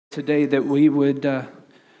Today that we would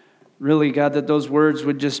really, God, that those words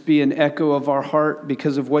would just be an echo of our heart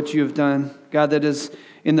because of what you have done. God, that is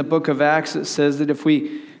in the book of Acts, it says that if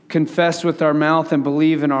we confess with our mouth and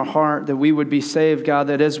believe in our heart that we would be saved, God,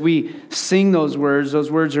 that as we sing those words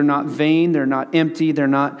are not vain, they're not empty, they're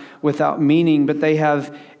not without meaning, but they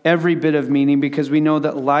have every bit of meaning because we know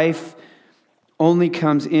that life only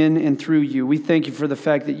comes in and through you. We thank you for the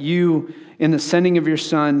fact that you, in the sending of your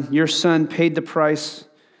Son paid the price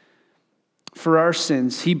for our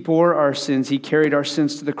sins. He bore our sins. He carried our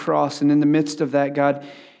sins to the cross. And in the midst of that, God,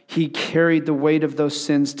 He carried the weight of those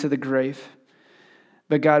sins to the grave.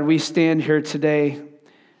 But God, we stand here today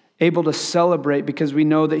able to celebrate because we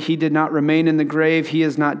know that He did not remain in the grave. He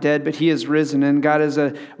is not dead, but He is risen. And God, as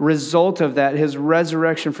a result of that, His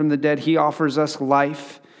resurrection from the dead, He offers us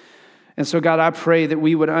life. And so, God, I pray that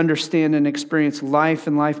we would understand and experience life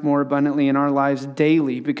and life more abundantly in our lives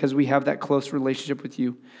daily because we have that close relationship with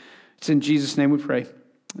you. It's in Jesus' name we pray.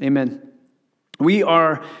 Amen. We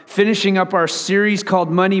are finishing up our series called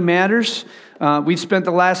Money Matters. We've spent the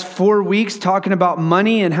last 4 weeks talking about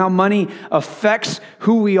money and how money affects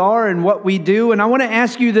who we are and what we do. And I want to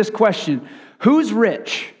ask you this question. Who's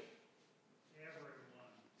rich?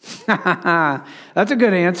 Everyone. That's a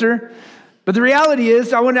good answer. But the reality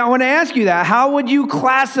is, I want to ask you that. How would you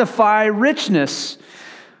classify richness?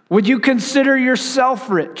 Would you consider yourself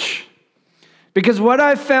rich? Because what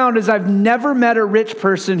I've found is I've never met a rich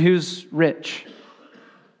person who's rich.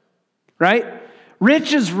 Right?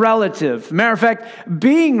 Rich is relative. Matter of fact,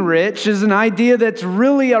 being rich is an idea that's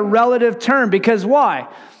really a relative term. Because why?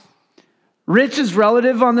 Rich is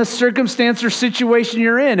relative on the circumstance or situation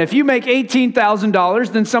you're in. If you make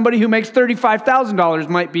 $18,000, then somebody who makes $35,000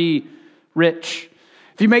 might be rich.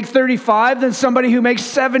 If you make 35, then somebody who makes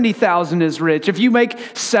 70,000 is rich. If you make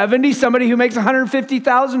 70, somebody who makes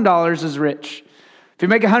 $150,000 is rich. If you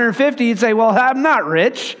make 150, you'd say, well, I'm not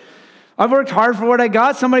rich. I've worked hard for what I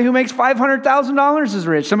got. Somebody who makes $500,000 is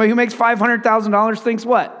rich. Somebody who makes $500,000 thinks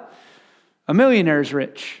what? A millionaire is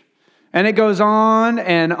rich. And it goes on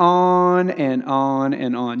and on and on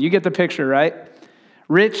and on. You get the picture, right?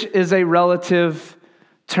 Rich is a relative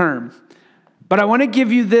term. But I want to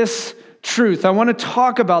give you this truth. I want to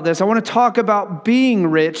talk about this. I want to talk about being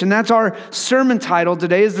rich. And that's our sermon title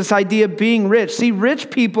today, is this idea of being rich. See,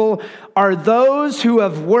 rich people are those who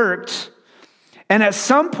have worked and at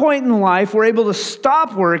some point in life were able to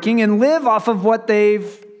stop working and live off of what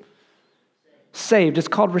they've saved. It's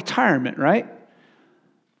called retirement, right?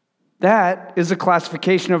 That is a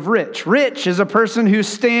classification of rich. Rich is a person who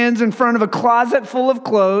stands in front of a closet full of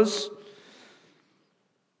clothes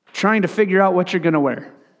trying to figure out what you're going to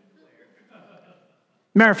wear.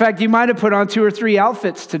 Matter of fact, you might have put on 2 or 3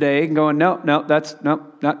 outfits today and going, not going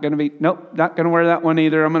to wear that one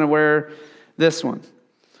either. I'm going to wear this one.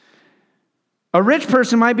 A rich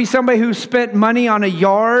person might be somebody who spent money on a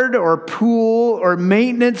yard or pool or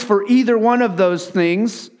maintenance for either one of those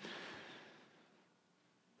things.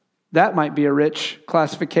 That might be a rich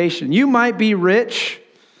classification. You might be rich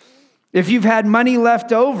if you've had money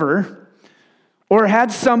left over or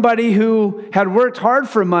had somebody who had worked hard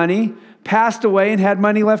for money, passed away and had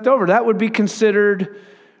money left over. That would be considered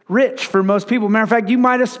rich for most people. Matter of fact, you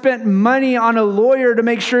might have spent money on a lawyer to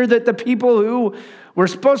make sure that the people who were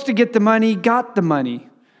supposed to get the money got the money.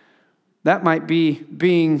 That might be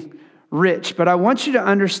being rich. But I want you to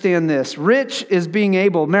understand this. Rich is being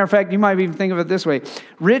able, matter of fact, you might even think of it this way.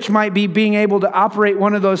 Rich might be being able to operate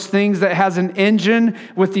one of those things that has an engine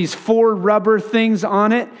with these 4 rubber things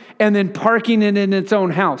on it and then parking it in its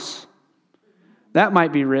own house. That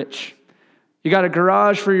might be rich. You got a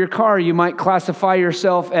garage for your car, you might classify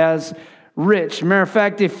yourself as rich. Matter of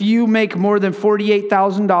fact, if you make more than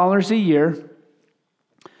 $48,000 a year,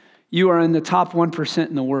 you are in the top 1%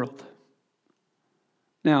 in the world.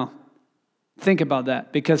 Now, think about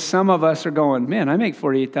that, because some of us are going, man, I make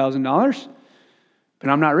 $48,000, but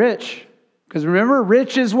I'm not rich. Because remember,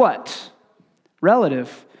 rich is what?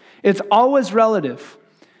 Relative. It's always relative.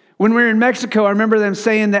 When we were in Mexico, I remember them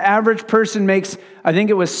saying the average person makes, I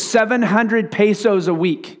think it was 700 pesos a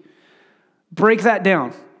week. Break that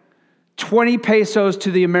down. 20 pesos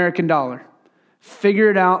to the American dollar.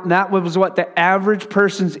 Figure it out. And that was what the average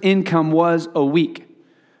person's income was a week.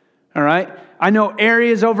 All right? I know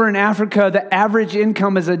areas over in Africa, the average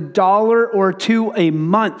income is $1 or $2 a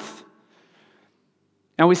month.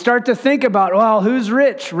 And we start to think about, well, who's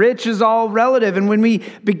rich? Rich is all relative. And when we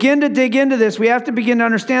begin to dig into this, we have to begin to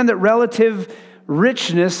understand that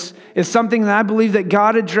richness is something that I believe that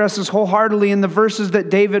God addresses wholeheartedly in the verses that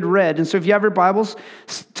David read. And so if you have your Bibles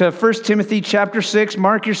to 1 Timothy chapter 6,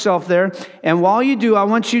 mark yourself there. And while you do, I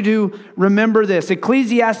want you to remember this.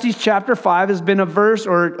 Ecclesiastes chapter 5 has been a verse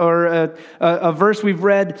or a verse we've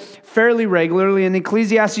read fairly regularly. In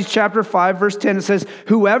Ecclesiastes chapter 5, verse 10, it says,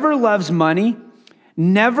 "Whoever loves money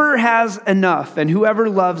never has enough, and whoever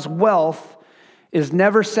loves wealth is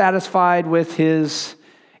never satisfied with his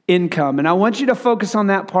income." And I want you to focus on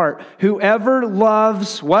that part. Whoever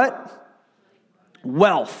loves what?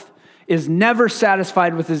 Wealth is never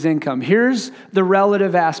satisfied with his income. Here's the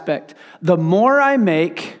relative aspect. The more I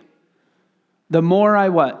make, the more I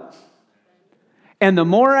what? And the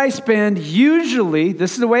more I spend, usually,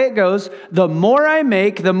 this is the way it goes, the more I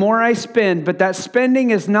make, the more I spend. But that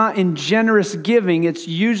spending is not in generous giving. It's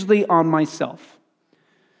usually on myself.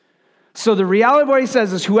 So the reality of what he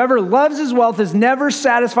says is whoever loves his wealth is never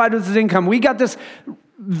satisfied with his income. We got this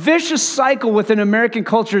vicious cycle within American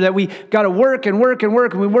culture that we got to work and work and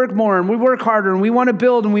work, and we work more and we work harder and we want to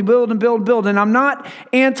build and we build and build and build. And I'm not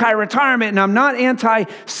anti-retirement and I'm not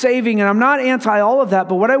anti-saving and I'm not anti all of that.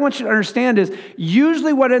 But what I want you to understand is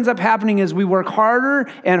usually what ends up happening is we work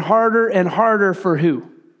harder and harder and harder for who?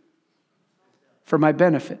 For my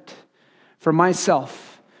benefit, for myself.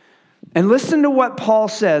 And listen to what Paul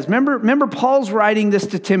says. Remember Paul's writing this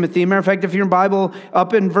to Timothy. Matter of fact, if you're in Bible,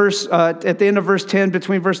 up in at the end of verse 10,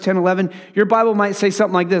 between verse 10 and 11, your Bible might say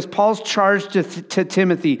something like this. Paul's charged to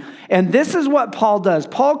Timothy. And this is what Paul does.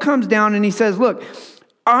 Paul comes down and he says, look,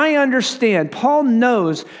 I understand. Paul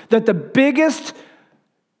knows that the biggest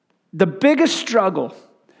struggle,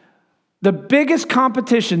 the biggest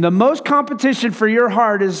competition, the most competition for your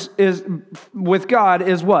heart is with God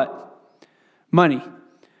is what? Money.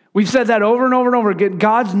 We've said that over and over and over again.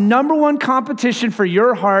 God's number one competition for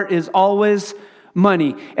your heart is always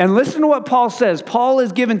money. And listen to what Paul says. Paul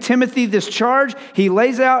has given Timothy this charge. He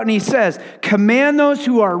lays it out and he says, command those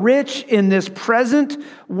who are rich in this present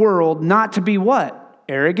world not to be what?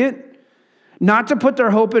 Arrogant. Not to put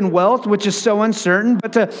their hope in wealth, which is so uncertain,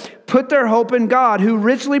 but to put their hope in God, who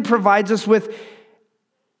richly provides us with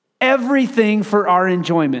everything for our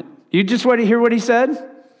enjoyment. You just want to hear what he said?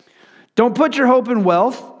 Don't put your hope in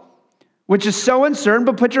wealth, which is so uncertain,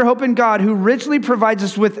 but put your hope in God, who richly provides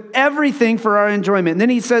us with everything for our enjoyment. And then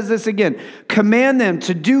he says this again, command them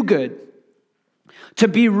to do good, to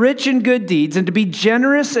be rich in good deeds, and to be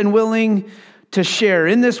generous and willing to share.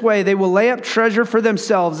 In this way, they will lay up treasure for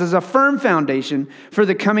themselves as a firm foundation for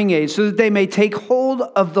the coming age, so that they may take hold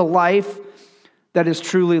of the life that is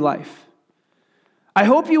truly life. I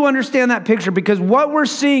hope you understand that picture, because what we're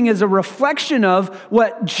seeing is a reflection of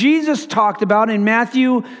what Jesus talked about in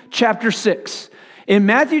Matthew chapter 6. In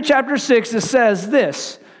Matthew chapter 6, it says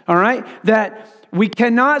this, all right, that we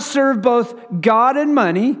cannot serve both God and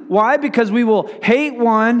money. Why? Because we will hate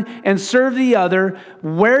one and serve the other.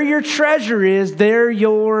 Where your treasure is, there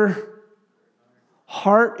your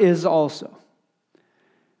heart is also.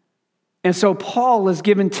 And so Paul has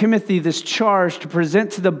given Timothy this charge to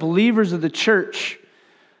present to the believers of the church.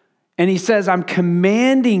 And he says, I'm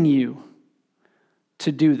commanding you to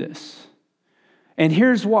do this. And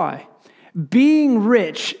here's why. Being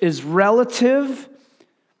rich is relative,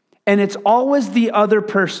 and it's always the other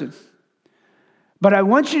person. But I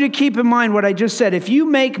want you to keep in mind what I just said. If you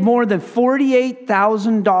make more than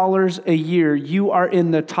 $48,000 a year, you are in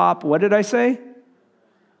the top, what did I say?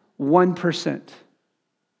 1%.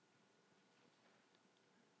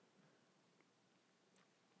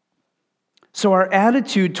 So our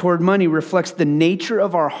attitude toward money reflects the nature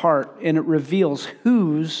of our heart, and it reveals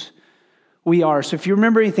whose we are. So if you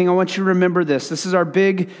remember anything, I want you to remember this. This is our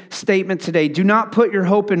big statement today. Do not put your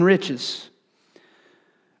hope in riches,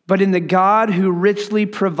 but in the God who richly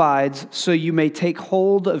provides, so you may take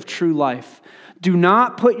hold of true life. Do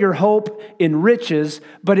not put your hope in riches,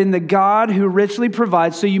 but in the God who richly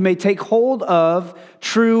provides, so you may take hold of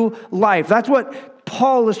true life. That's what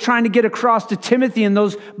Paul is trying to get across to Timothy and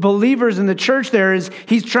those believers in the church there. Is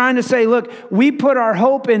he's trying to say, look, we put our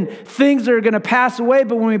hope in things that are going to pass away,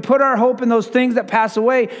 but when we put our hope in those things that pass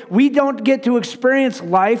away, we don't get to experience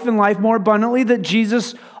life and life more abundantly that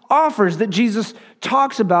Jesus offers, that Jesus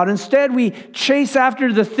talks about. Instead, we chase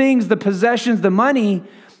after the things, the possessions, the money,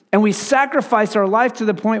 and we sacrifice our life to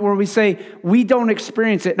the point where we say we don't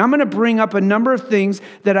experience it. And I'm going to bring up a number of things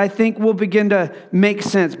that I think will begin to make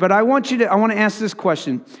sense. But I want to ask this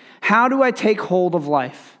question. How do I take hold of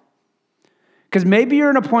life? Because maybe you're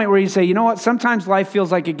in a point where you say, you know what, sometimes life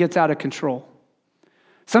feels like it gets out of control.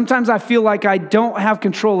 Sometimes I feel like I don't have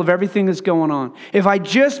control of everything that's going on. If I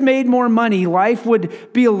just made more money, life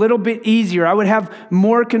would be a little bit easier. I would have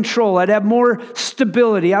more control. I'd have more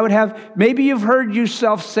stability. Maybe you've heard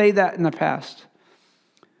yourself say that in the past.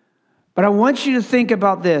 But I want you to think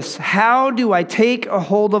about this. How do I take a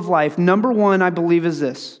hold of life? Number one, I believe, is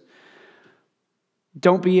this.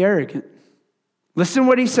 Don't be arrogant. Listen to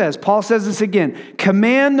what he says. Paul says this again.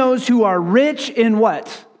 Command those who are rich in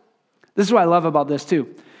what? This is what I love about this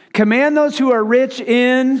too. Command those who are rich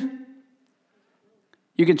in,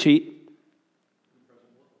 you can cheat,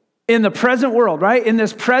 in the present world, right? In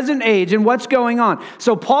this present age and what's going on.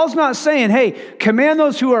 So Paul's not saying, hey, command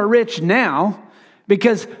those who are rich now,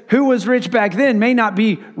 because who was rich back then may not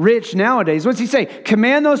be rich nowadays. What's he say?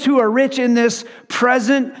 Command those who are rich in this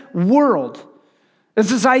present world. It's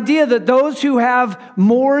this idea that those who have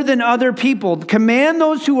more than other people, command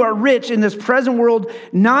those who are rich in this present world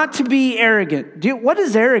not to be arrogant. What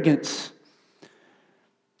is arrogance?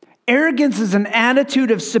 Arrogance is an attitude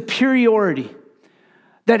of superiority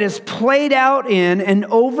that is played out in an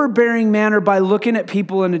overbearing manner by looking at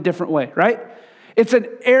people in a different way, right? It's an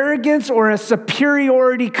arrogance or a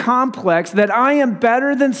superiority complex that I am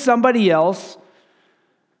better than somebody else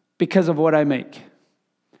because of what I make.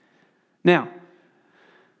 Now,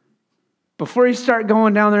 before you start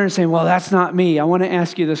going down there and saying, well, that's not me, I want to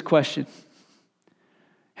ask you this question.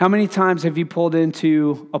 How many times have you pulled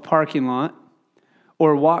into a parking lot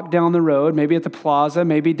or walked down the road, maybe at the plaza,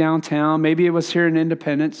 maybe downtown, maybe it was here in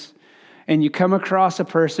Independence, and you come across a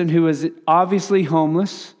person who is obviously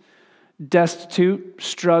homeless, destitute,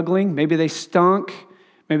 struggling, maybe they stunk,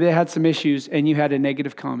 maybe they had some issues, and you had a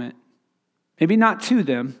negative comment. Maybe not to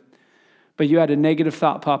them, but you had a negative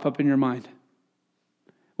thought pop up in your mind.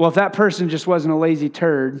 Well, if that person just wasn't a lazy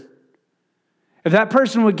turd, if that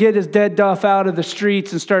person would get his dead duff out of the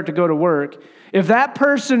streets and start to go to work, if that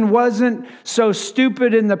person wasn't so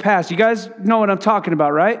stupid in the past, you guys know what I'm talking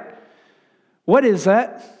about, right? What is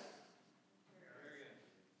that?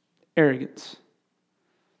 Arrogance.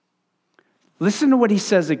 Listen to what he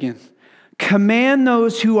says again. Command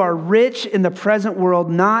those who are rich in the present world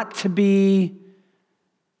not to be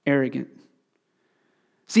arrogant.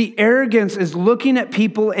 See, arrogance is looking at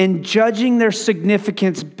people and judging their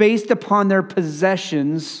significance based upon their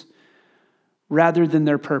possessions rather than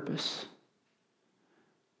their purpose.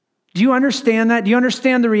 Do you understand that? Do you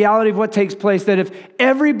understand the reality of what takes place? That if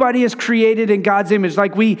everybody is created in God's image,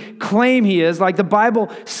 like we claim he is, like the Bible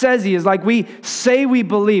says he is, like we say we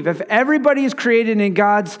believe, if everybody is created in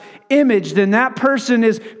God's image, then that person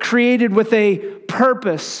is created with a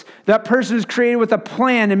purpose. That person is created with a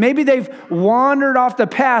plan. And maybe they've wandered off the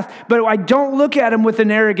path, but I don't look at them with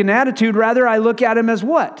an arrogant attitude. Rather, I look at them as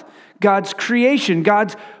what? God's creation,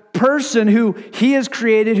 God's person who he has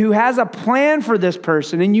created, who has a plan for this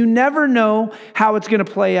person, and you never know how it's going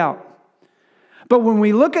to play out. But when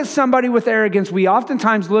we look at somebody with arrogance, we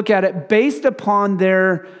oftentimes look at it based upon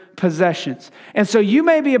their possessions. And so you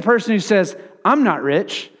may be a person who says, I'm not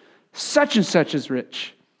rich, such and such is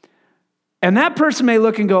rich. And that person may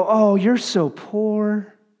look and go, oh, you're so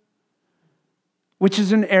poor, which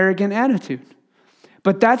is an arrogant attitude.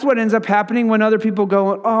 But that's what ends up happening when other people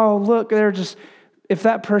go, oh, look, if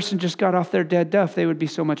that person just got off their dead duff, they would be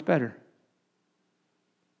so much better.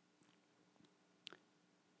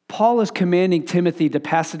 Paul is commanding Timothy to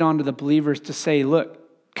pass it on to the believers to say,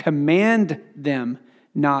 look, command them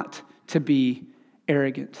not to be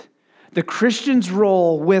arrogant. The Christian's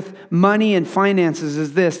role with money and finances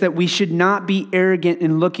is this, that we should not be arrogant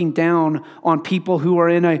in looking down on people who are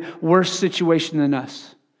in a worse situation than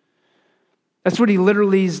us. That's what he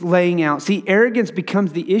literally is laying out. See, arrogance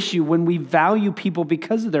becomes the issue when we value people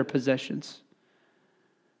because of their possessions.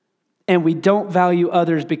 And we don't value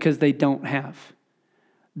others because they don't have.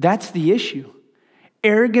 That's the issue.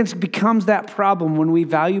 Arrogance becomes that problem when we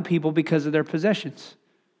value people because of their possessions.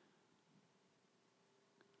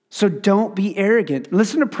 So don't be arrogant.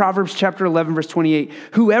 Listen to Proverbs chapter 11, verse 28.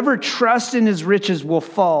 Whoever trusts in his riches will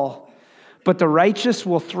fall, but the righteous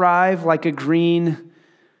will thrive like a green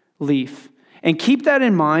leaf. And keep that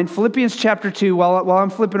in mind. Philippians chapter 2, while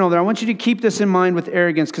I'm flipping over there, I want you to keep this in mind with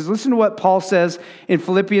arrogance, because listen to what Paul says in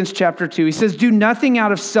Philippians chapter 2. He says, do nothing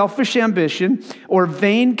out of selfish ambition or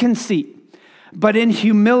vain conceit, but in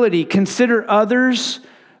humility consider others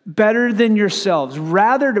better than yourselves.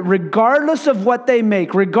 Rather, regardless of what they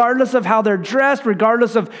make, regardless of how they're dressed,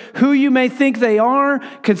 regardless of who you may think they are,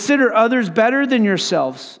 consider others better than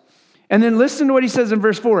yourselves. And then listen to what he says in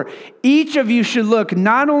verse 4. Each of you should look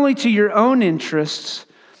not only to your own interests,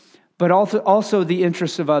 but also the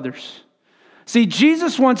interests of others. See,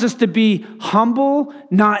 Jesus wants us to be humble,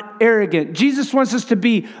 not arrogant. Jesus wants us to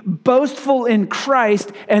be boastful in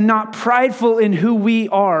Christ and not prideful in who we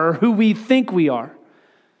are or who we think we are.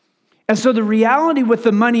 And so the reality with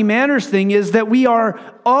the money matters thing is that we are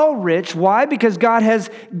all rich. Why? Because God has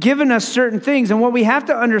given us certain things. And what we have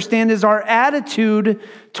to understand is our attitude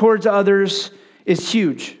towards others is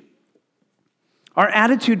huge. Our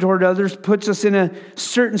attitude toward others puts us in a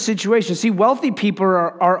certain situation. See, wealthy people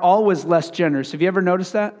are always less generous. Have you ever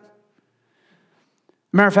noticed that?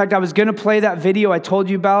 Matter of fact, I was going to play that video I told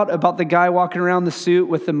you about the guy walking around the suit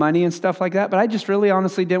with the money and stuff like that, but I just really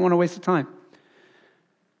honestly didn't want to waste the time.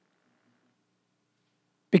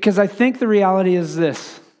 Because I think the reality is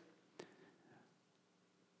this.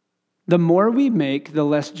 The more we make, the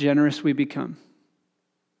less generous we become.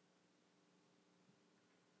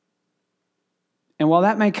 And while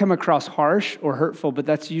that may come across harsh or hurtful, but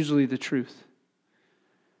that's usually the truth.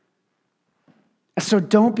 So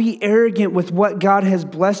don't be arrogant with what God has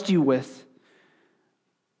blessed you with.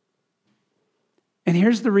 And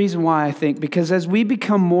here's the reason why I think, because as we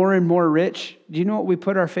become more and more rich, do you know what we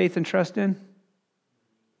put our faith and trust in?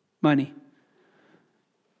 Money.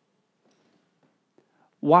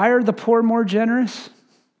 Why are the poor more generous?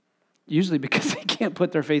 Usually because they can't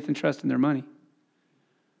put their faith and trust in their money.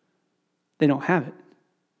 They don't have it.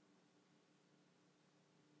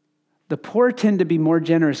 The poor tend to be more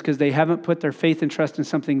generous because they haven't put their faith and trust in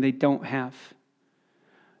something they don't have.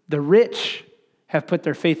 The rich have put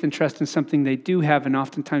their faith and trust in something they do have and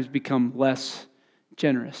oftentimes become less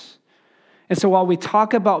generous. And so while we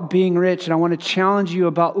talk about being rich, and I want to challenge you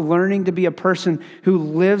about learning to be a person who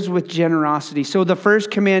lives with generosity. So the first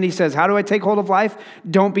command, he says, how do I take hold of life?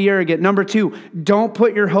 Don't be arrogant. Number 2, don't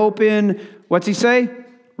put your hope in, what's he say?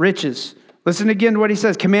 Riches. Listen again to what he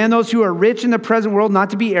says. Command those who are rich in the present world not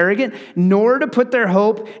to be arrogant, nor to put their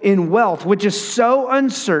hope in wealth, which is so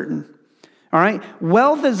uncertain. All right?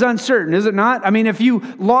 Wealth is uncertain, is it not? I mean, if you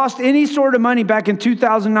lost any sort of money back in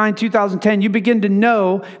 2009, 2010, you begin to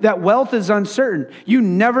know that wealth is uncertain. You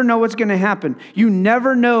never know what's going to happen. You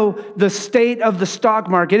never know the state of the stock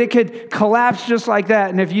market. It could collapse just like that.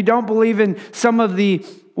 And if you don't believe in some of the,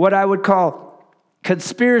 what I would call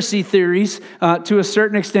conspiracy theories to a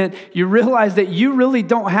certain extent, you realize that you really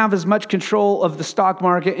don't have as much control of the stock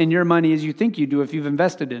market and your money as you think you do if you've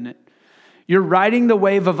invested in it. You're riding the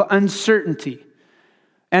wave of uncertainty.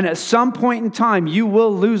 And at some point in time, you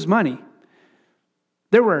will lose money.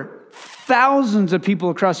 There were thousands of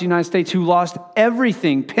people across the United States who lost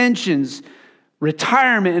everything, pensions,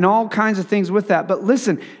 retirement, and all kinds of things with that. But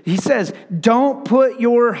listen, he says, don't put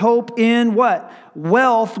your hope in what?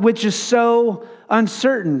 Wealth, which is so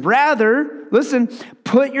uncertain. Rather, listen,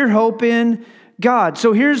 put your hope in God.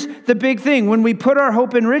 So here's the big thing. When we put our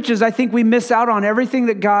hope in riches, I think we miss out on everything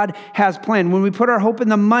that God has planned. When we put our hope in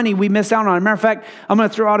the money, we miss out on it. As a matter of fact, I'm going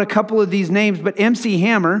to throw out a couple of these names, but MC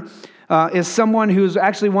Hammer is someone who's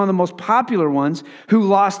actually one of the most popular ones who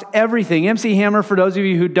lost everything. MC Hammer, for those of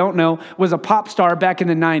you who don't know, was a pop star back in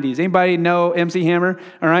the 90s. Anybody know MC Hammer?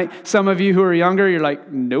 All right. Some of you who are younger, you're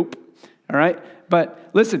like, nope. All right. But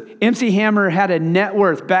listen, MC Hammer had a net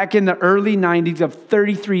worth back in the early 90s of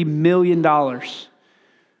 $33 million.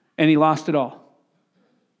 And he lost it all.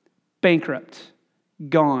 Bankrupt.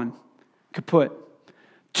 Gone. Kaput.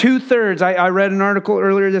 2/3, I read an article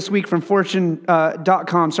earlier this week from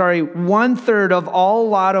Fortune.com, 1/3 of all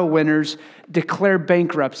lotto winners declare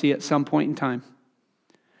bankruptcy at some point in time.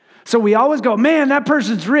 So we always go, man, that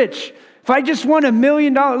person's rich. If I just won $1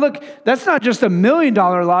 million, look, that's not just $1 million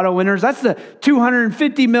lotto winners. That's the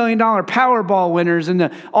 $250 million Powerball winners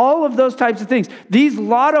and all of those types of things. These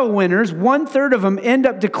lotto winners, 1/3 of them end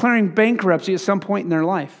up declaring bankruptcy at some point in their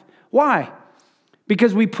life. Why?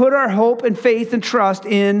 Because we put our hope and faith and trust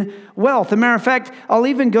in wealth. As a matter of fact, I'll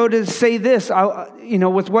even go to say this,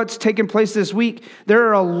 with what's taken place this week, there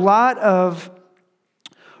are a lot of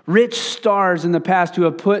rich stars in the past who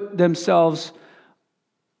have put themselves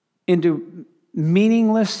into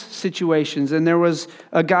meaningless situations. And there was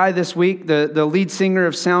a guy this week, the lead singer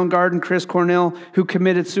of Soundgarden, Chris Cornell, who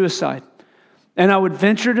committed suicide. And I would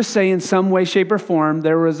venture to say in some way, shape, or form,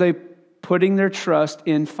 there was a putting their trust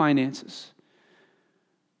in finances.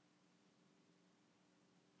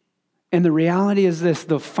 And the reality is this,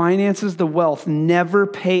 the finances, the wealth never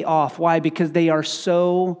pay off. Why? Because they are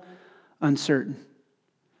so uncertain.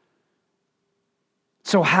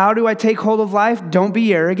 So how do I take hold of life? Don't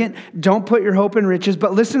be arrogant. Don't put your hope in riches.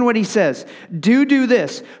 But listen to what he says. Do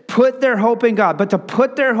this. Put their hope in God. But to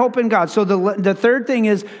put their hope in God. So the third thing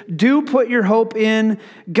is, do put your hope in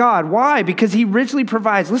God. Why? Because he richly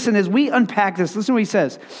provides. Listen, as we unpack this, listen to what he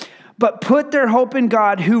says. but put their hope in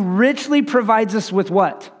God who richly provides us with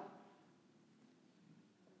what?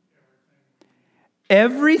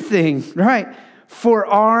 Everything, right?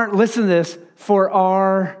 Listen to this, for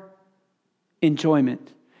our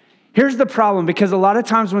enjoyment. Here's the problem, because a lot of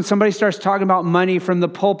times when somebody starts talking about money from the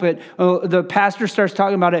pulpit, the pastor starts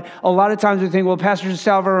talking about it, a lot of times we think, well, pastor's just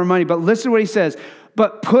salve our money. But listen to what he says.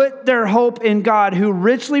 But put their hope in God who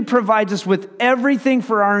richly provides us with everything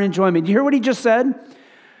for our enjoyment. You hear what he just said?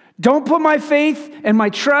 Don't put my faith and my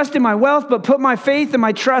trust in my wealth, but put my faith and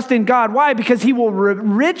my trust in God. Why? Because he will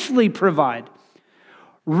richly provide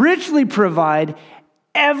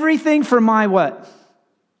everything for my what?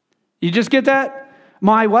 You just get that?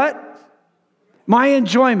 My what? My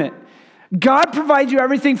enjoyment. God provides you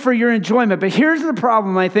everything for your enjoyment. But here's the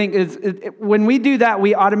problem, I think, is when we do that,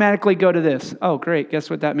 we automatically go to this. Oh, great.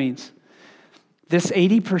 Guess what that means? This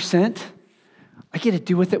 80%, I get to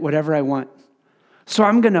do with it whatever I want. So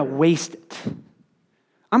I'm going to waste it.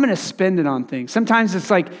 I'm going to spend it on things. Sometimes it's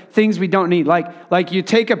like things we don't need. Like you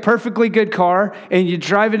take a perfectly good car and you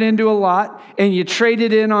drive it into a lot and you trade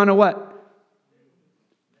it in on a what?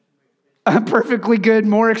 A perfectly good,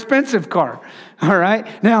 more expensive car. All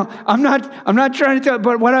right. Now, I'm not trying to tell,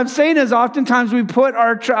 but what I'm saying is oftentimes we put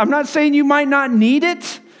I'm not saying you might not need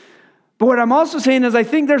it, but what I'm also saying is I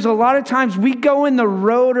think there's a lot of times we go in the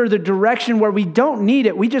road or the direction where we don't need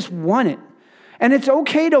it. We just want it. And it's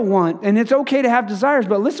okay to want, and it's okay to have desires,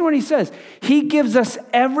 but listen to what he says. He gives us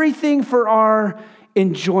everything for our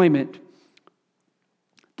enjoyment.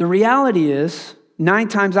 The reality is, 9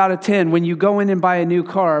 times out of 10, when you go in and buy a new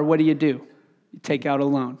car, what do? You take out a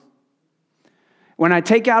loan. When I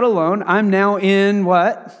take out a loan, I'm now in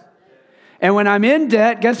what? And when I'm in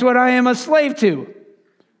debt, guess what I am a slave to?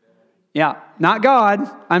 Yeah, not God.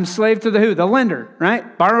 I'm slave to the who? The lender,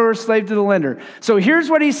 right? Borrower, slave to the lender. So here's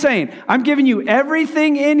what he's saying. I'm giving you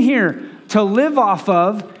everything in here to live off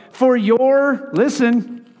of for your,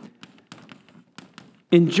 listen,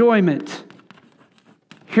 enjoyment.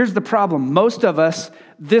 Here's the problem. Most of us,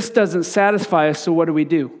 this doesn't satisfy us, so what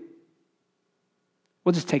do?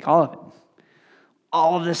 We'll just take all of it.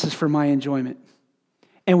 All of this is for my enjoyment.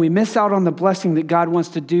 And we miss out on the blessing that God wants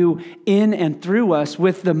to do in and through us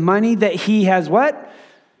with the money that he has what?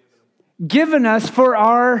 Given us for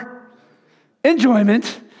our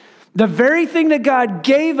enjoyment. The very thing that God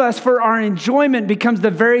gave us for our enjoyment becomes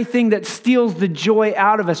the very thing that steals the joy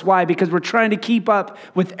out of us. Why? Because we're trying to keep up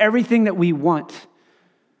with everything that we want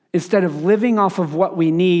instead of living off of what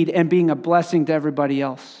we need and being a blessing to everybody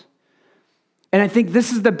else. And I think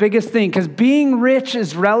this is the biggest thing, because being rich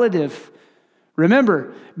is relative.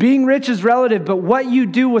 Remember, being rich is relative, but what you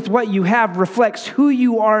do with what you have reflects who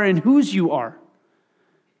you are and whose you are.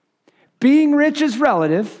 Being rich is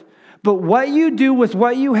relative, but what you do with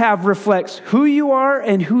what you have reflects who you are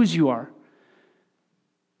and whose you are.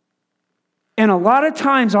 And a lot of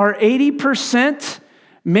times our 80%,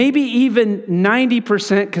 maybe even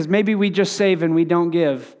 90%, because maybe we just save and we don't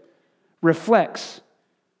give, reflects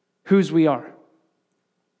whose we are.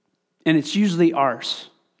 And it's usually ours.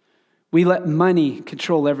 We let money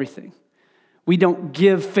control everything. We don't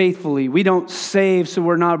give faithfully. We don't save so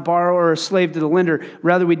we're not a borrower or a slave to the lender.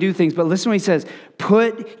 Rather, we do things. But listen to what he says.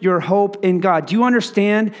 Put your hope in God. Do you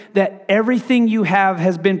understand that everything you have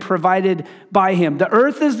has been provided by him? The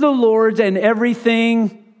earth is the Lord's and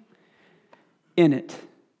everything in it.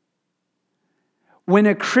 When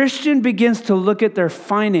a Christian begins to look at their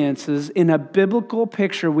finances in a biblical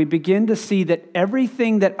picture, we begin to see that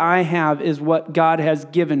everything that I have is what God has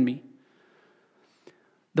given me.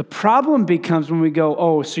 The problem becomes when we go,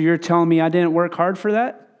 oh, so you're telling me I didn't work hard for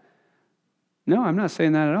that? No, I'm not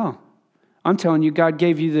saying that at all. I'm telling you God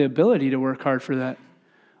gave you the ability to work hard for that.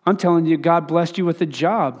 I'm telling you God blessed you with a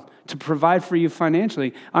job to provide for you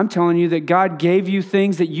financially. I'm telling you that God gave you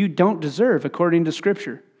things that you don't deserve according to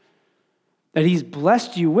Scripture. That he's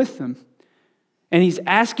blessed you with them. And he's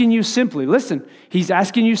asking you simply, listen, he's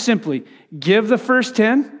asking you simply, give the first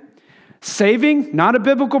 10. Saving, not a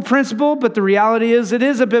biblical principle, but the reality is it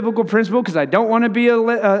is a biblical principle because I don't want to be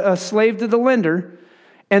a slave to the lender.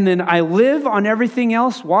 And then I live on everything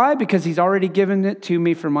else. Why? Because he's already given it to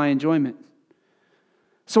me for my enjoyment.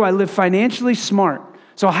 So I live financially smart.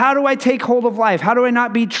 So how do I take hold of life? How do I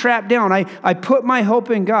not be trapped down? I put my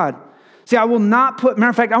hope in God. See, I will not put,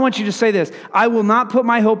 matter of fact, I want you to say this. I will not put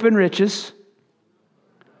my hope in riches.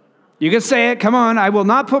 You can say it, come on. I will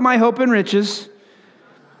not put my hope in riches,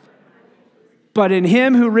 but in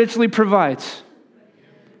him who richly provides.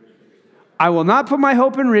 I will not put my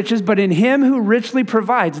hope in riches, but in him who richly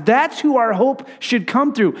provides. That's who our hope should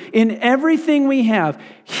come through. In everything we have,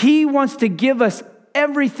 he wants to give us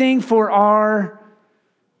everything for our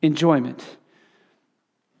enjoyment.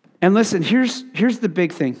 And listen, here's the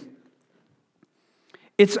big thing.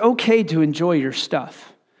 It's okay to enjoy your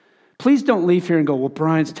stuff. Please don't leave here and go, well,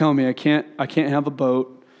 Brian's telling me I can't have a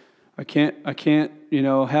boat. I can't,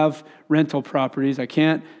 have rental properties. I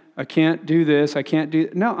can't do this.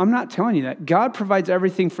 No, I'm not telling you that. God provides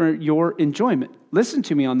everything for your enjoyment. Listen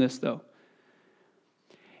to me on this, though.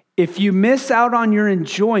 If you miss out on your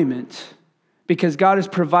enjoyment because God has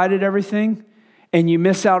provided everything, and you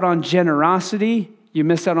miss out on generosity, you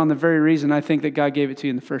miss out on the very reason I think that God gave it to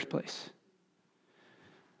you in the first place.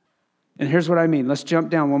 And here's what I mean. Let's jump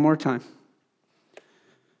down one more time.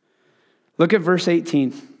 Look at verse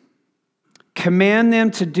 18. Command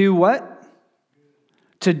them to do what?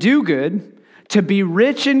 To do good, to be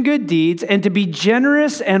rich in good deeds, and to be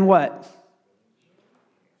generous and what?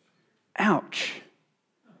 Ouch.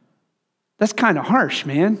 That's kind of harsh,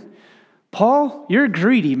 man. Paul, you're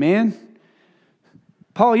greedy, man.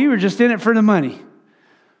 Paul, you were just in it for the money.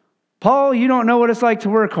 Paul, you don't know what it's like to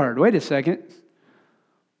work hard. Wait a second.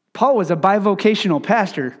 Paul was a bivocational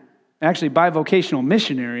pastor, actually bivocational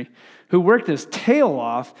missionary, who worked his tail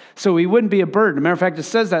off so he wouldn't be a burden. As a matter of fact, it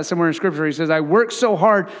says that somewhere in Scripture. He says, I worked so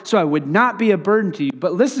hard so I would not be a burden to you.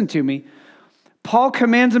 But listen to me. Paul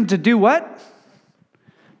commands them to do what?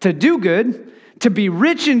 To do good, to be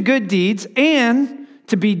rich in good deeds, and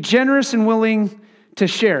to be generous and willing to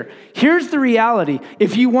share. Here's the reality.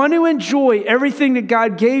 If you want to enjoy everything that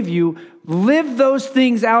God gave you, live those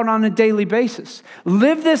things out on a daily basis.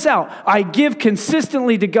 Live this out. I give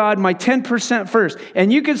consistently to God my 10% first.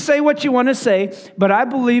 And you can say what you want to say, but I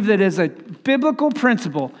believe that as a biblical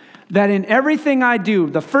principle, that in everything I do,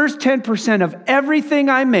 the first 10% of everything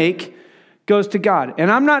I make goes to God.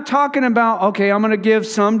 And I'm not talking about, okay, I'm going to give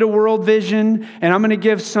some to World Vision, and I'm going to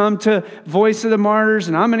give some to Voice of the Martyrs,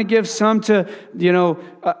 and I'm going to give some to,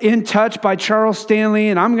 In Touch by Charles Stanley,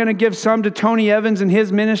 and I'm going to give some to Tony Evans and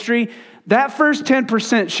his ministry. That first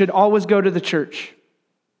 10% should always go to the church.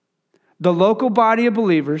 The local body of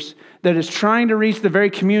believers that is trying to reach the very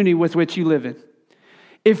community with which you live in.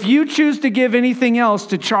 If you choose to give anything else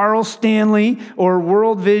to Charles Stanley or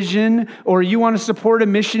World Vision, or you want to support a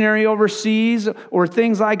missionary overseas or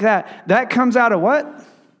things like that, that comes out of what?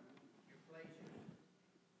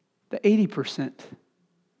 The 80%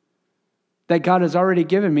 that God has already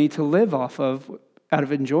given me to live off of out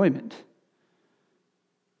of enjoyment.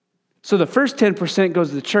 So the first 10% goes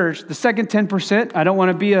to the church. The second 10%, I don't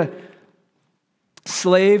want to be a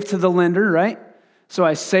slave to the lender, right? So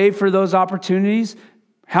I save for those opportunities.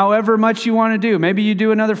 However much you want to do. Maybe you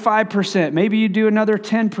do another 5%. Maybe you do another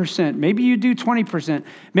 10%. Maybe you do 20%.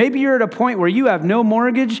 Maybe you're at a point where you have no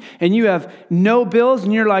mortgage and you have no bills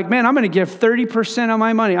and you're like, man, I'm going to give 30% of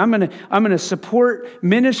my money. I'm going to support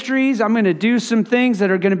ministries. I'm going to do some things that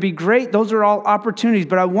are going to be great. Those are all opportunities.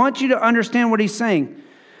 But I want you to understand what he's saying.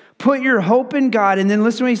 Put your hope in God. And then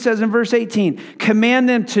listen to what he says in verse 18. Command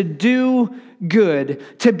them to do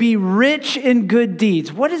good, to be rich in good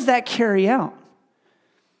deeds. What does that carry out?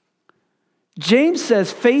 James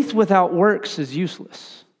says faith without works is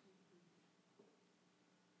useless.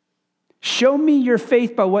 Show me your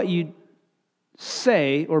faith by what you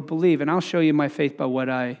say or believe, and I'll show you my faith by what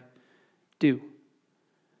I do.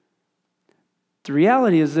 The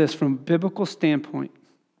reality is this, from a biblical standpoint.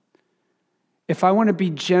 If I want to be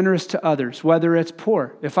generous to others, whether it's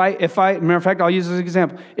poor, matter of fact, I'll use this as an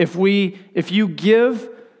example. If you give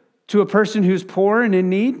to a person who's poor and in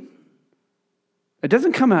need, it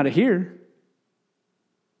doesn't come out of here.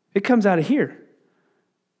 It comes out of here.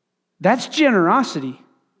 That's generosity.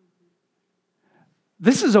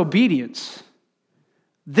 This is obedience.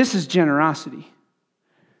 This is generosity.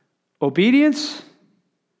 Obedience,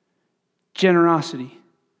 generosity.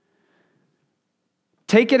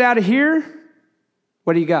 Take it out of here,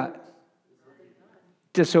 what do you got?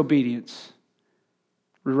 Disobedience.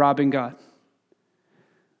 We're robbing God.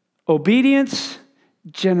 Obedience,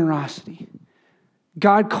 generosity.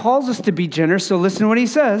 God calls us to be generous, so listen to what he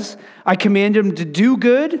says. I command him to do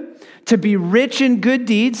good, to be rich in good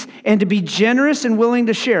deeds, and to be generous and willing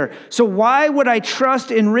to share. So why would I trust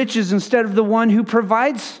in riches instead of the one who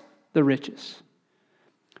provides the riches?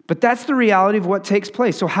 But that's the reality of what takes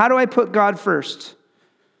place. So how do I put God first?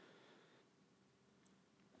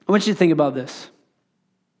 I want you to think about this.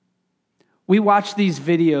 We watch these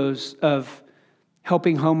videos of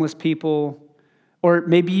helping homeless people, or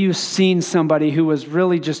maybe you've seen somebody who was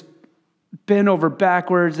really just bent over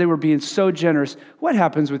backwards. They were being so generous. What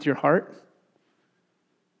happens with your heart?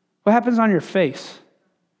 What happens on your face?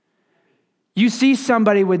 You see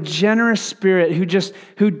somebody with generous spirit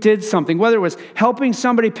who did something, whether it was helping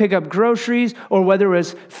somebody pick up groceries or whether it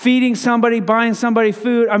was feeding somebody, buying somebody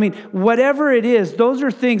food. I mean, whatever it is, those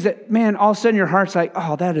are things that, man, all of a sudden your heart's like,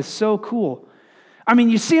 oh, that is so cool. I mean,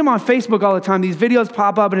 you see them on Facebook all the time. These videos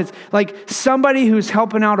pop up and it's like somebody who's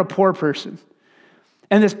helping out a poor person.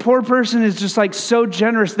 And this poor person is just like so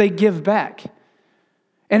generous, they give back.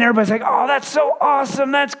 And everybody's like, oh, that's so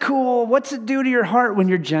awesome. That's cool. What's it do to your heart when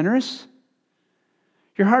you're generous?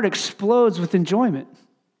 Your heart explodes with enjoyment.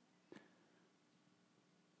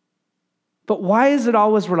 But why is it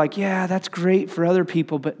always we're like, yeah, that's great for other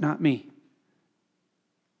people, but not me?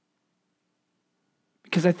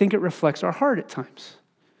 Because I think it reflects our heart at times.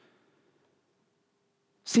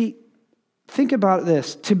 See, think about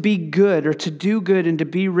this. To be good or to do good and to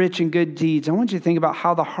be rich in good deeds, I want you to think about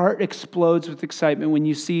how the heart explodes with excitement when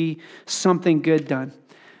you see something good done.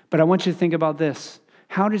 But I want you to think about this.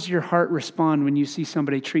 How does your heart respond when you see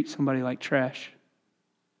somebody treat somebody like trash?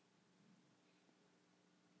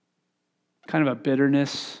 Kind of a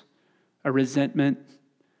bitterness, a resentment.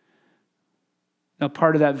 Now,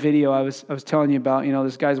 part of that video I was telling you about,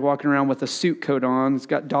 this guy's walking around with a suit coat on. He's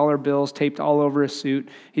got dollar bills taped all over his suit.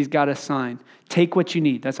 He's got a sign. Take what you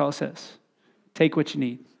need. That's all it says. Take what you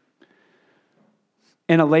need.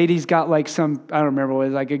 And a lady's got like some, I don't remember what it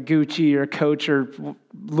was, like a Gucci or a Coach or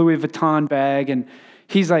Louis Vuitton bag. And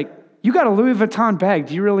he's like, you got a Louis Vuitton bag.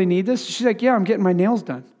 Do you really need this? She's like, yeah, I'm getting my nails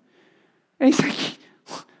done. And he's like,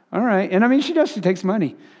 all right. And I mean, she takes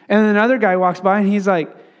money. And then another guy walks by and he's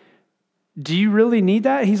like, do you really need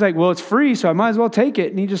that? He's like, well, it's free, so I might as well take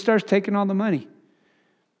it. And he just starts taking all the money.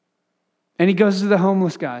 And he goes to the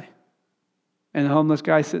homeless guy. And the homeless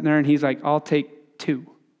guy's sitting there and he's like, I'll take 2.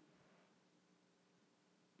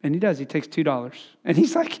 And he does. He takes $2. And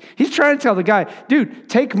he's trying to tell the guy, dude,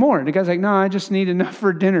 take more. And the guy's like, no, I just need enough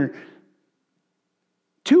for dinner.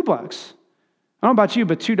 $2. I don't know about you,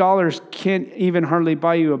 but $2 can't even hardly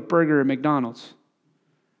buy you a burger at McDonald's.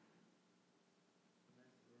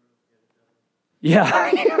 Yeah.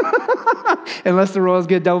 Unless the Royals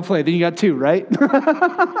get double play, then you got 2, right?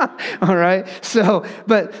 All right. So,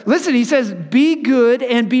 but listen, he says, be good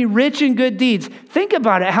and be rich in good deeds. Think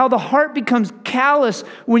about it, how the heart becomes callous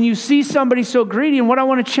when you see somebody so greedy. And what I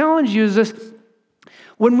want to challenge you is this.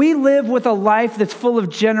 When we live with a life that's full of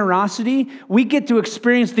generosity, we get to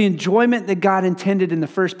experience the enjoyment that God intended in the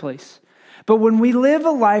first place. But when we live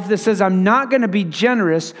a life that says, I'm not going to be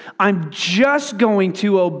generous, I'm just going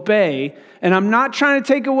to obey, and I'm not trying to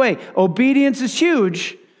take away. Obedience is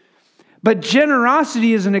huge, but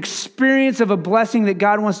generosity is an experience of a blessing that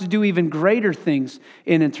God wants to do even greater things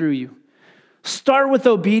in and through you. Start with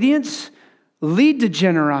obedience, lead to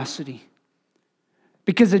generosity.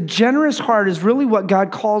 Because a generous heart is really what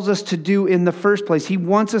God calls us to do in the first place. He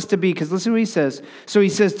wants us to be, because listen to what he says. So he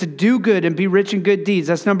says to do good and be rich in good deeds.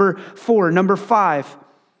 That's number 4. Number 5,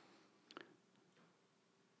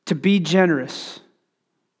 to be generous.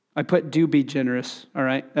 I put do be generous, all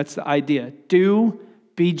right? That's the idea. Do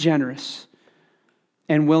be generous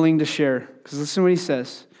and willing to share. Because listen to what he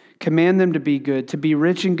says. Command them to be good, to be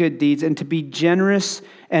rich in good deeds, and to be generous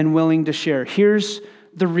and willing to share. Here's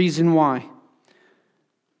the reason why.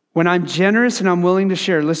 When I'm generous and I'm willing to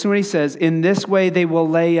share, listen to what he says. In this way, they will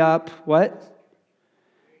lay up what?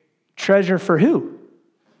 Treasure for who?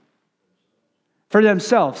 For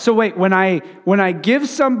themselves. So wait, when I give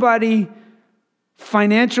somebody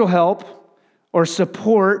financial help or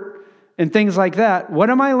support and things like that, what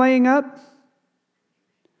am I laying up?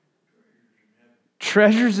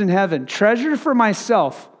 Treasures in heaven. Treasure for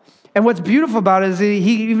myself. And what's beautiful about it is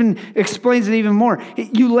he even explains it even more.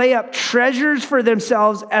 You lay up treasures for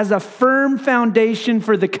themselves as a firm foundation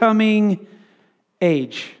for the coming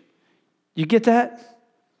age. You get that?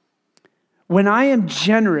 When I am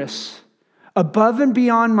generous above and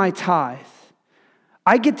beyond my tithe,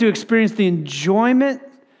 I get to experience the enjoyment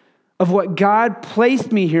of what God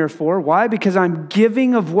placed me here for. Why? Because I'm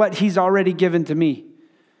giving of what he's already given to me.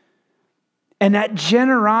 And that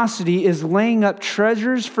generosity is laying up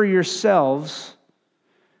treasures for yourselves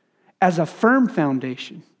as a firm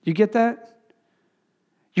foundation. You get that?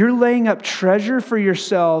 You're laying up treasure for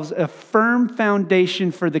yourselves, a firm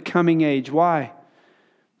foundation for the coming age. Why?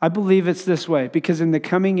 I believe it's this way. Because in the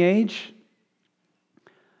coming age,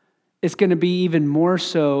 it's going to be even more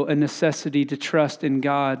so a necessity to trust in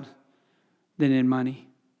God than in money.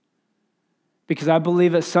 Because I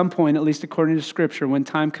believe at some point, at least according to Scripture, when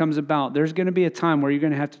time comes about, there's going to be a time where you're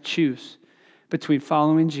going to have to choose between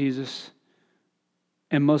following Jesus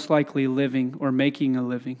and most likely living or making a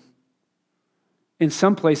living. In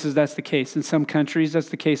some places, that's the case. In some countries, that's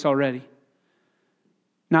the case already.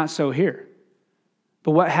 Not so here.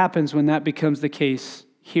 But what happens when that becomes the case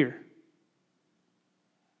here?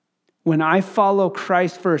 When I follow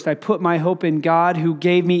Christ first, I put my hope in God who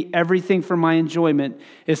gave me everything for my enjoyment.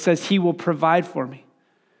 It says he will provide for me.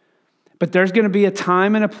 But there's going to be a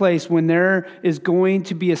time and a place when there is going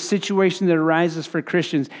to be a situation that arises for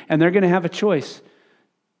Christians, and they're going to have a choice.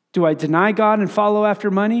 Do I deny God and follow after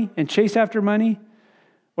money and chase after money?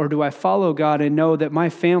 Or do I follow God and know that my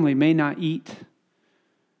family may not eat?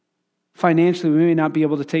 Financially, we may not be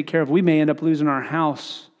able to take care of. We may end up losing our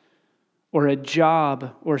house or a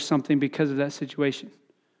job or something because of that situation.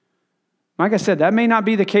 Like I said, that may not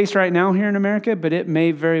be the case right now here in America, but it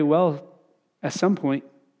may very well at some point.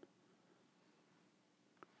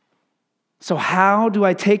 So how do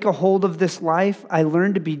I take a hold of this life? I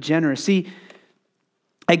learned to be generous. See,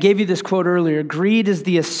 I gave you this quote earlier. Greed is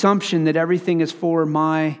the assumption that everything is for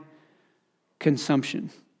my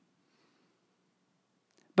consumption.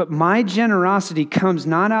 But my generosity comes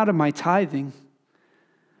not out of my tithing,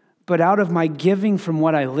 but out of my giving from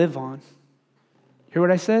what I live on. Hear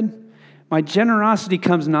what I said? My generosity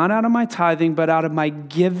comes not out of my tithing, but out of my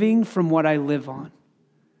giving from what I live on.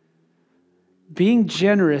 Being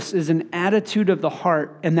generous is an attitude of the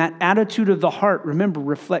heart, and that attitude of the heart, remember,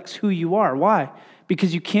 reflects who you are. Why?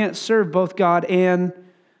 Because you can't serve both God and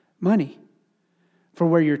money. For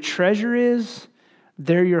where your treasure is,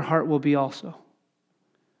 there your heart will be also.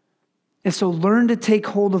 And so learn to take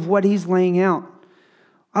hold of what he's laying out.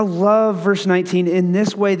 I love verse 19. In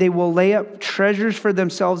this way, they will lay up treasures for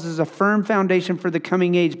themselves as a firm foundation for the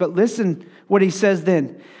coming age. But listen what he says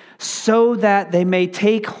then. So that they may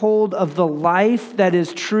take hold of the life that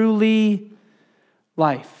is truly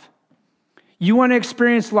life. You want to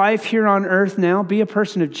experience life here on earth now? Be a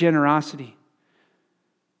person of generosity.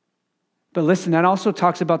 But listen, that also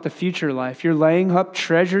talks about the future life. You're laying up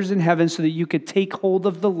treasures in heaven so that you could take hold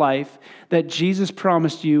of the life that Jesus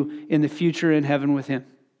promised you in the future in heaven with him.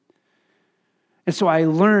 And so I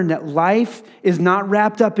learned that life is not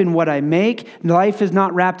wrapped up in what I make. Life is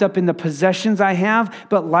not wrapped up in the possessions I have,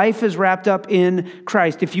 but life is wrapped up in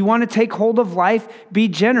Christ. If you want to take hold of life, be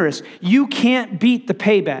generous. You can't beat the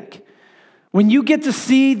payback. When you get to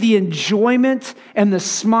see the enjoyment and the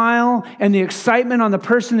smile and the excitement on the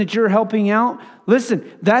person that you're helping out,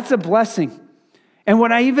 listen, that's a blessing. And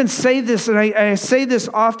when I even say this, and I say this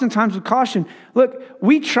oftentimes with caution, look,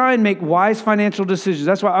 we try and make wise financial decisions.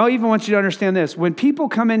 That's why I even want you to understand this. When people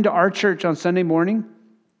come into our church on Sunday morning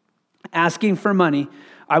asking for money,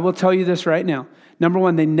 I will tell you this right now. Number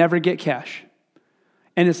one, they never get cash.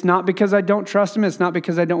 And it's not because I don't trust them. It's not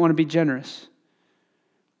because I don't want to be generous.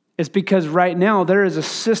 It's because right now there is a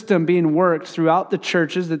system being worked throughout the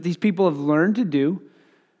churches that these people have learned to do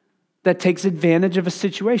that takes advantage of a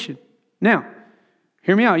situation. Now,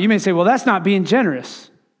 hear me out. You may say, well, that's not being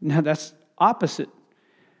generous. No, that's opposite.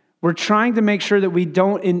 We're trying to make sure that we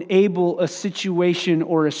don't enable a situation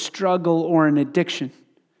or a struggle or an addiction.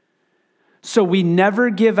 So we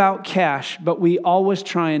never give out cash, but we always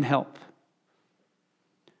try and help.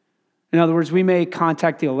 In other words, we may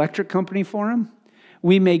contact the electric company for them.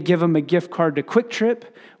 We may give them a gift card to Quick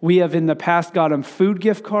Trip. We have in the past got them food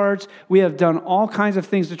gift cards. We have done all kinds of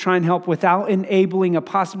things to try and help without enabling a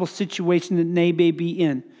possible situation that they may be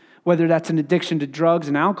in. Whether that's an addiction to drugs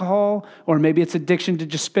and alcohol, or maybe it's addiction to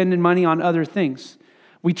just spending money on other things.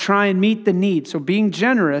 We try and meet the need. So being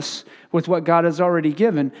generous with what God has already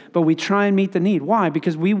given, but we try and meet the need. Why?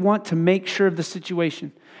 Because we want to make sure of the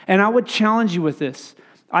situation. And I would challenge you with this.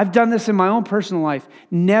 I've done this in my own personal life.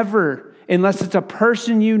 Never, unless it's a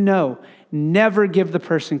person you know, never give the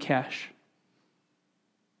person cash.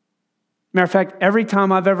 Matter of fact, every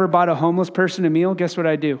time I've ever bought a homeless person a meal, guess what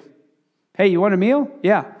I do? Hey, you want a meal?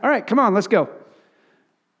 Yeah. All right, come on, let's go.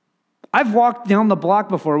 I've walked down the block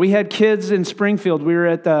before. We had kids in Springfield.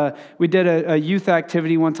 We did a youth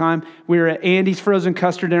activity one time. We were at Andy's Frozen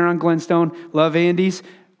Custard there on Glenstone. Love Andy's.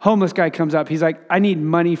 Homeless guy comes up. He's like, I need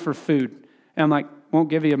money for food. And I'm like, won't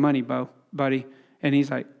give you money, buddy. And he's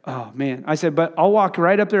like, oh, man. I said, but I'll walk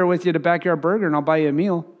right up there with you to Backyard Burger and I'll buy you a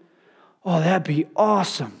meal. Oh, that'd be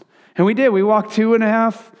awesome. And we did. We walked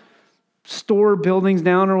 2.5 store buildings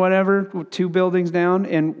down or whatever, 2 buildings down,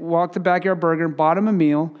 and walked to Backyard Burger and bought him a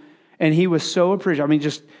meal. And he was so appreciative. I mean,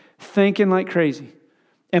 just thinking like crazy.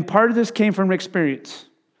 And part of this came from experience.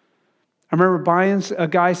 I remember buying a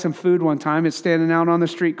guy some food one time. It's standing out on the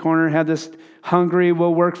street corner, had this hungry,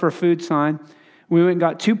 will work for food sign. We went and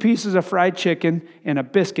got 2 pieces of fried chicken and a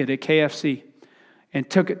biscuit at KFC and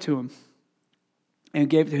took it to him and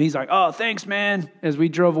gave it to him. He's like, oh, thanks, man, as we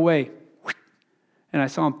drove away. And I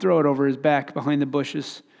saw him throw it over his back behind the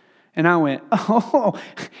bushes. And I went, oh.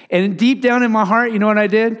 And deep down in my heart, you know what I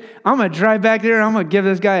did? I'm going to drive back there and I'm going to give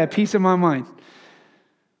this guy a piece of my mind.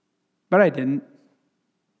 But I didn't,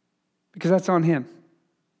 because that's on him.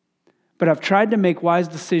 But I've tried to make wise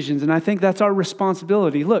decisions, and I think that's our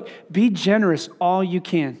responsibility. Look, be generous all you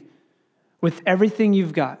can with everything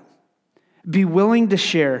you've got. Be willing to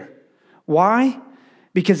share. Why?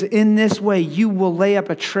 Because in this way, you will lay up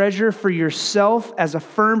a treasure for yourself as a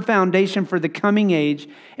firm foundation for the coming age,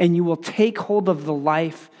 and you will take hold of the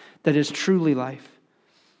life that is truly life.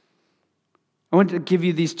 I want to give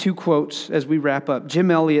you these two quotes as we wrap up. Jim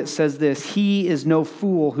Elliot says this: "He is no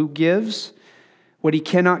fool who gives what he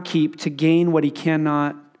cannot keep to gain what he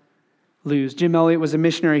cannot lose." Jim Elliot was a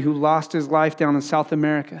missionary who lost his life down in South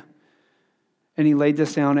America. And he laid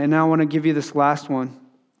this down. And now I want to give you this last one.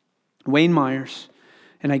 Wayne Myers.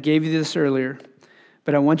 And I gave you this earlier.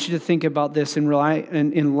 But I want you to think about this in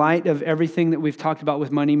light of everything that we've talked about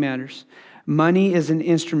with Money Matters. Money is an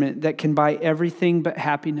instrument that can buy everything but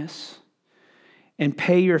happiness and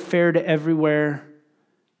pay your fare to everywhere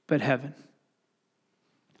but heaven.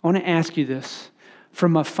 I want to ask you this.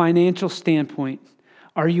 From a financial standpoint,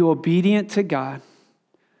 are you obedient to God?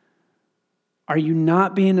 Are you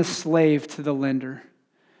not being a slave to the lender?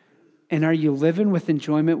 And are you living with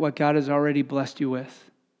enjoyment what God has already blessed you with?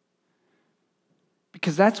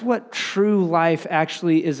 Because that's what true life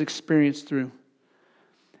actually is experienced through.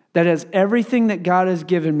 That as everything that God has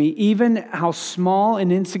given me, even how small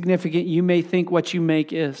and insignificant you may think what you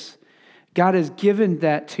make is, God has given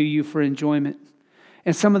that to you for enjoyment.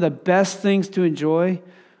 And some of the best things to enjoy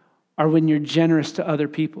are when you're generous to other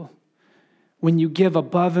people. When you give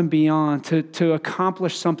above and beyond to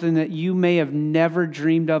accomplish something that you may have never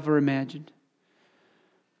dreamed of or imagined.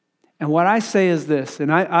 And what I say is this,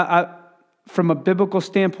 and I from a biblical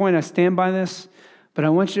standpoint, I stand by this, but I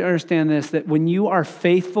want you to understand this, that when you are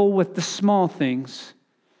faithful with the small things,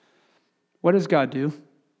 what does God do?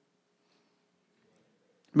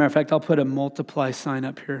 Matter of fact, I'll put a multiply sign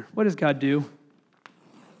up here. What does God do?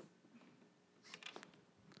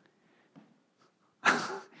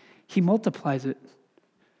 He multiplies it.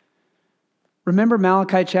 Remember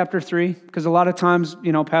Malachi chapter 3? Because a lot of times,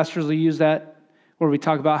 pastors will use that where we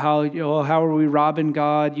talk about how are we robbing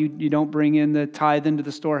God? You don't bring in the tithe into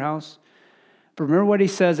the storehouse. But remember what he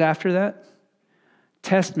says after that?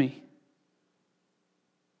 Test me.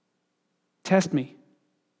 Test me.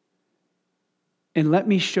 And let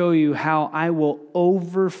me show you how I will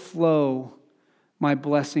overflow my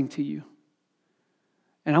blessing to you.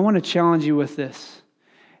 And I want to challenge you with this.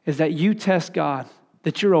 Is that you test God,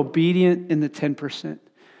 that you're obedient in the 10%,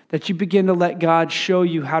 that you begin to let God show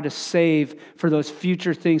you how to save for those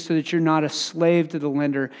future things so that you're not a slave to the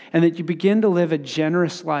lender, and that you begin to live a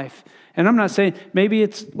generous life. And I'm not saying maybe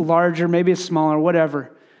it's larger, maybe it's smaller,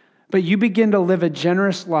 whatever, but you begin to live a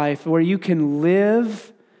generous life where you can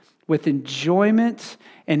live with enjoyment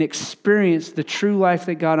and experience the true life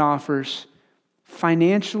that God offers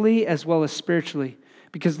financially as well as spiritually.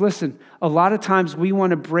 Because listen, a lot of times we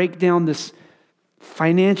want to break down this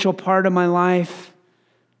financial part of my life,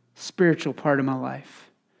 spiritual part of my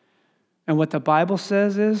life. And what the Bible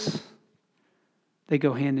says is they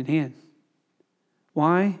go hand in hand.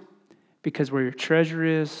 Why? Because where your treasure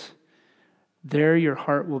is, there your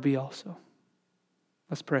heart will be also.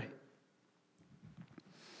 Let's pray.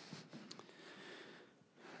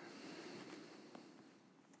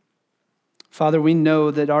 Father, we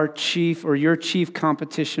know that your chief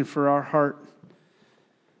competition for our heart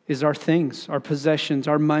is our things, our possessions,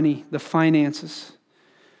 our money, the finances.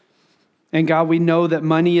 And God, we know that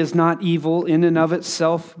money is not evil in and of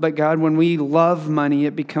itself, but God, when we love money,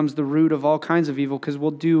 it becomes the root of all kinds of evil because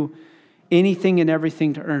we'll do anything and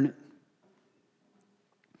everything to earn it.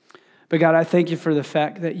 But God, I thank you for the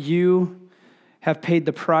fact that you have paid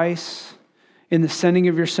the price. In the sending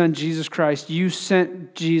of your Son, Jesus Christ, you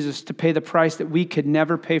sent Jesus to pay the price that we could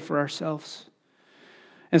never pay for ourselves.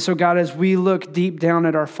 And so, God, as we look deep down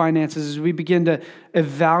at our finances, as we begin to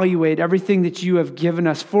evaluate everything that you have given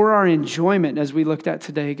us for our enjoyment, as we looked at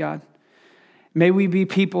today, God, may we be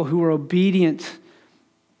people who are obedient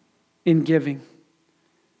in giving.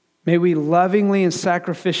 May we lovingly and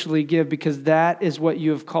sacrificially give because that is what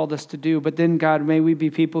you have called us to do. But then, God, may we be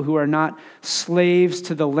people who are not slaves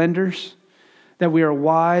to the lenders, that we are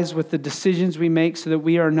wise with the decisions we make so that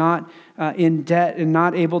we are not in debt and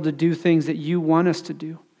not able to do things that you want us to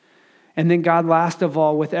do. And then, God, last of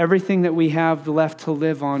all, with everything that we have left to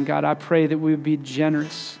live on, God, I pray that we would be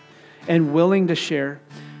generous and willing to share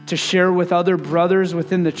with other brothers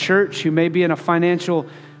within the church who may be in a financial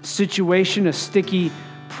situation, a sticky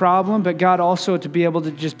problem, but God, also to be able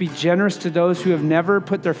to just be generous to those who have never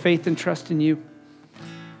put their faith and trust in you.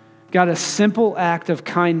 God, a simple act of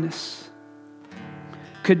kindness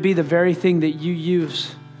could be the very thing that you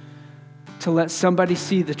use to let somebody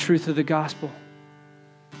see the truth of the gospel.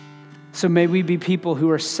 So may we be people who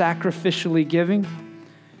are sacrificially giving,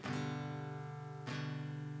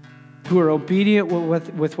 who are obedient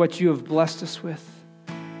with what you have blessed us with,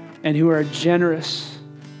 and who are generous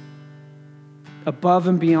above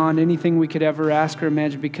and beyond anything we could ever ask or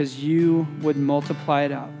imagine, because you would multiply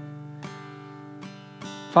it out.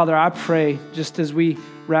 Father, I pray, just as we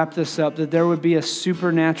wrap this up, that there would be a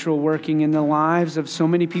supernatural working in the lives of so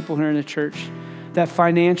many people here in the church, that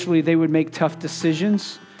financially they would make tough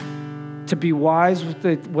decisions to be wise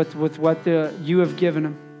with what you have given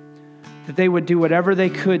them, that they would do whatever they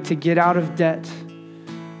could to get out of debt,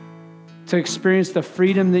 to experience the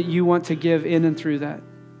freedom that you want to give in and through that,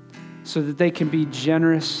 so that they can be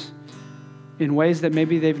generous in ways that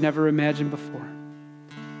maybe they've never imagined before.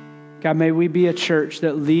 God, may we be a church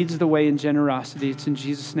that leads the way in generosity. It's in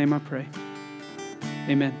Jesus' name I pray.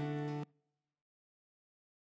 Amen.